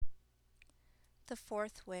The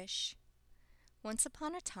Fourth Wish. Once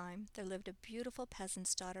upon a time there lived a beautiful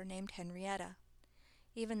peasant's daughter named Henrietta.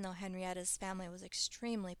 Even though Henrietta's family was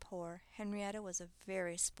extremely poor, Henrietta was a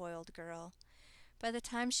very spoiled girl. By the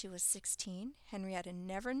time she was 16, Henrietta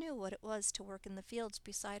never knew what it was to work in the fields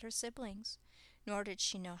beside her siblings, nor did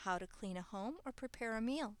she know how to clean a home or prepare a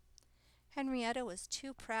meal. Henrietta was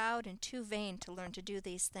too proud and too vain to learn to do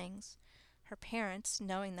these things. Her parents,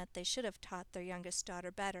 knowing that they should have taught their youngest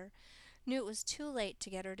daughter better, knew it was too late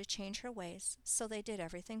to get her to change her ways, so they did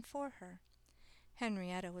everything for her.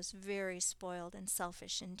 Henrietta was very spoiled and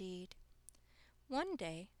selfish indeed. One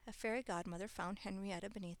day a fairy godmother found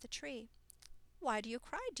Henrietta beneath a tree. "Why do you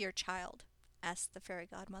cry, dear child?" asked the fairy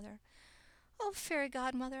godmother. "Oh, fairy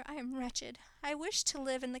godmother, I am wretched. I wish to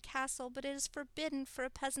live in the castle, but it is forbidden for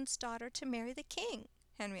a peasant's daughter to marry the king,"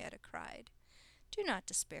 Henrietta cried. "Do not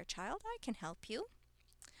despair, child. I can help you."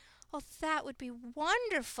 "Oh, that would be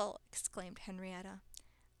wonderful!" exclaimed Henrietta.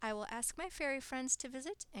 "I will ask my fairy friends to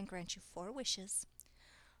visit and grant you 4 wishes."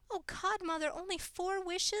 "Oh, godmother, only 4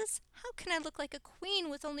 wishes? How can I look like a queen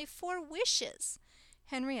with only 4 wishes?"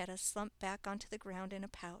 Henrietta slumped back onto the ground in a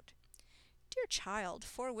pout. "Dear child,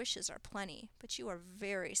 4 wishes are plenty, but you are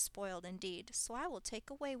very spoiled indeed, so I will take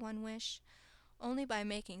away 1 wish. Only by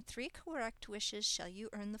making 3 correct wishes shall you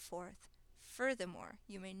earn the 4th. Furthermore,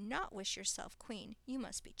 you may not wish yourself queen. You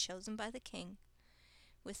must be chosen by the king."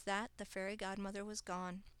 With that the fairy godmother was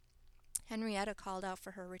gone. Henrietta called out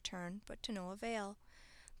for her return, but to no avail.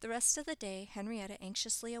 The rest of the day Henrietta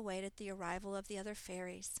anxiously awaited the arrival of the other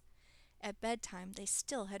fairies. At bedtime they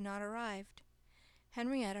still had not arrived.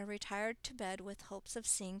 Henrietta retired to bed with hopes of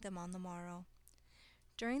seeing them on the morrow.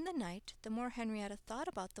 During the night, the more Henrietta thought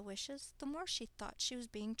about the wishes, the more she thought she was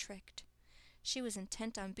being tricked. She was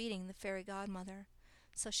intent on beating the fairy godmother,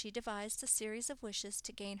 so she devised a series of wishes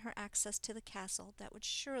to gain her access to the castle that would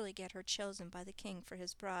surely get her chosen by the king for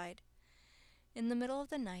his bride. In the middle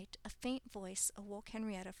of the night a faint voice awoke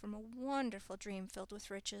Henrietta from a wonderful dream filled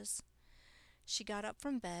with riches. She got up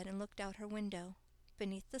from bed and looked out her window.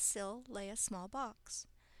 Beneath the sill lay a small box.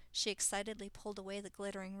 She excitedly pulled away the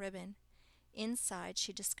glittering ribbon. Inside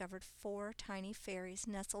she discovered 4 tiny fairies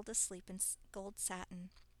nestled asleep in gold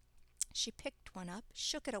satin. She picked one up,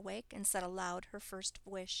 shook it awake, and said aloud her first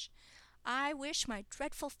wish. "I wish my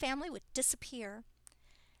dreadful family would disappear."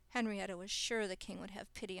 Henrietta was sure the king would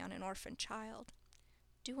have pity on an orphan child.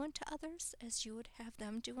 "Do unto others as you would have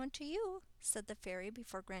them do unto you," said the fairy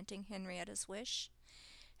before granting Henrietta's wish.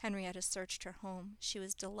 Henrietta searched her home. She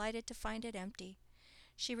was delighted to find it empty.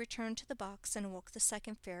 She returned to the box and awoke the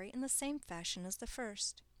second fairy in the same fashion as the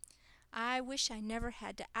first. "I wish I never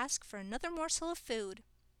had to ask for another morsel of food."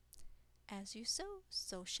 "As you sow,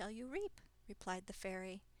 so shall you reap," replied the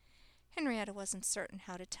fairy. Henrietta wasn't certain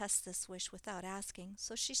how to test this wish without asking,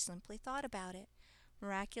 so she simply thought about it.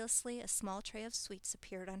 Miraculously, a small tray of sweets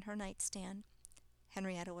appeared on her nightstand.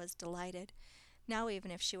 Henrietta was delighted. Now,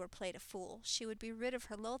 even if she were played a fool, she would be rid of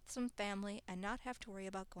her loathsome family and not have to worry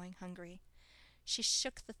about going hungry. She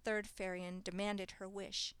shook the third fairy and demanded her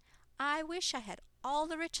wish. "I wish I had all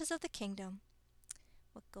the riches of the kingdom."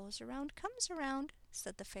 "What goes around comes around,"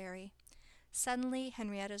 said the fairy. Suddenly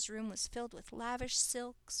Henrietta's room was filled with lavish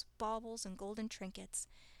silks, baubles, and golden trinkets.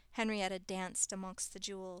 Henrietta danced amongst the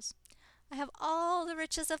jewels. "I have all the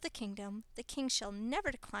riches of the kingdom. The king shall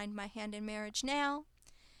never decline my hand in marriage now."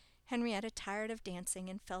 Henrietta tired of dancing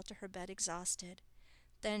and fell to her bed exhausted.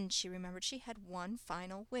 Then she remembered she had one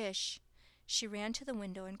final wish. She ran to the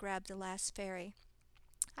window and grabbed the last fairy.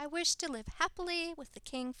 "I wish to live happily with the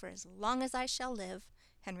king for as long as I shall live,"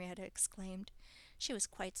 Henrietta exclaimed. She was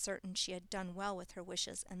quite certain she had done well with her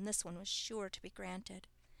wishes, and this one was sure to be granted.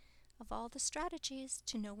 "Of all the strategies,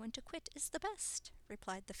 to know when to quit is the best,"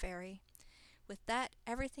 replied the fairy. With that,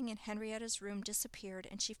 everything in Henrietta's room disappeared,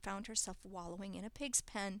 and she found herself wallowing in a pig's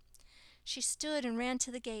pen. She stood and ran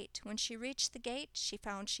to the gate. When she reached the gate, she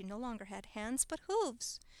found she no longer had hands but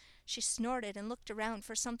hooves. She snorted and looked around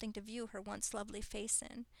for something to view her once lovely face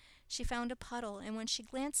in. She found a puddle, and when she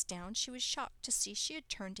glanced down, she was shocked to see she had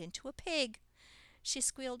turned into a pig. She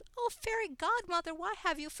squealed, "Oh, fairy godmother, why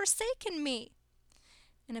have you forsaken me?"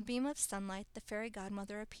 In a beam of sunlight the fairy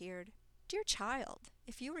godmother appeared. "Dear child,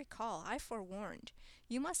 if you recall, I forewarned.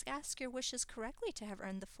 You must ask your wishes correctly to have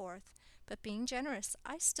earned the 4th, but being generous,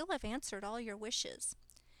 I still have answered all your wishes."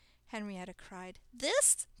 Henrietta cried,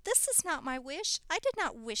 This is not my wish. I did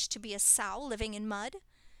not wish to be a sow living in mud."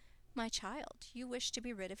 "My child, you wish to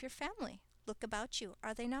be rid of your family. Look about you.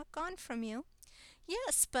 Are they not gone from you?"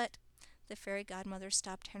 "Yes, but—" The fairy godmother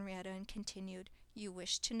stopped Henrietta and continued, "You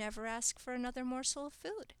wish to never ask for another morsel of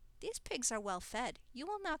food. These pigs are well fed. You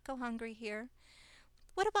will not go hungry here."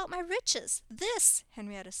 What about my riches? This,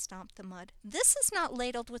 Henrietta stomped the mud, this is not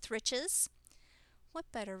ladled with riches.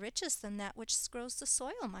 What better riches than that which grows the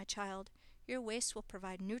soil, my child? Your waste will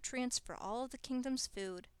provide nutrients for all of the kingdom's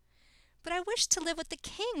food. But I wish to live with the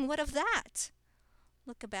king. What of that?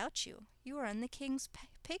 Look about you. You are in the king's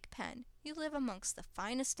pig pen. You live amongst the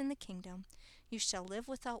finest in the kingdom. You shall live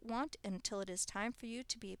without want until it is time for you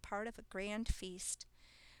to be a part of a grand feast.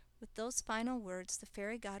 With those final words, the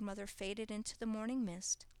fairy godmother faded into the morning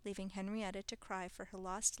mist, leaving Henrietta to cry for her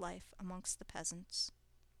lost life amongst the peasants.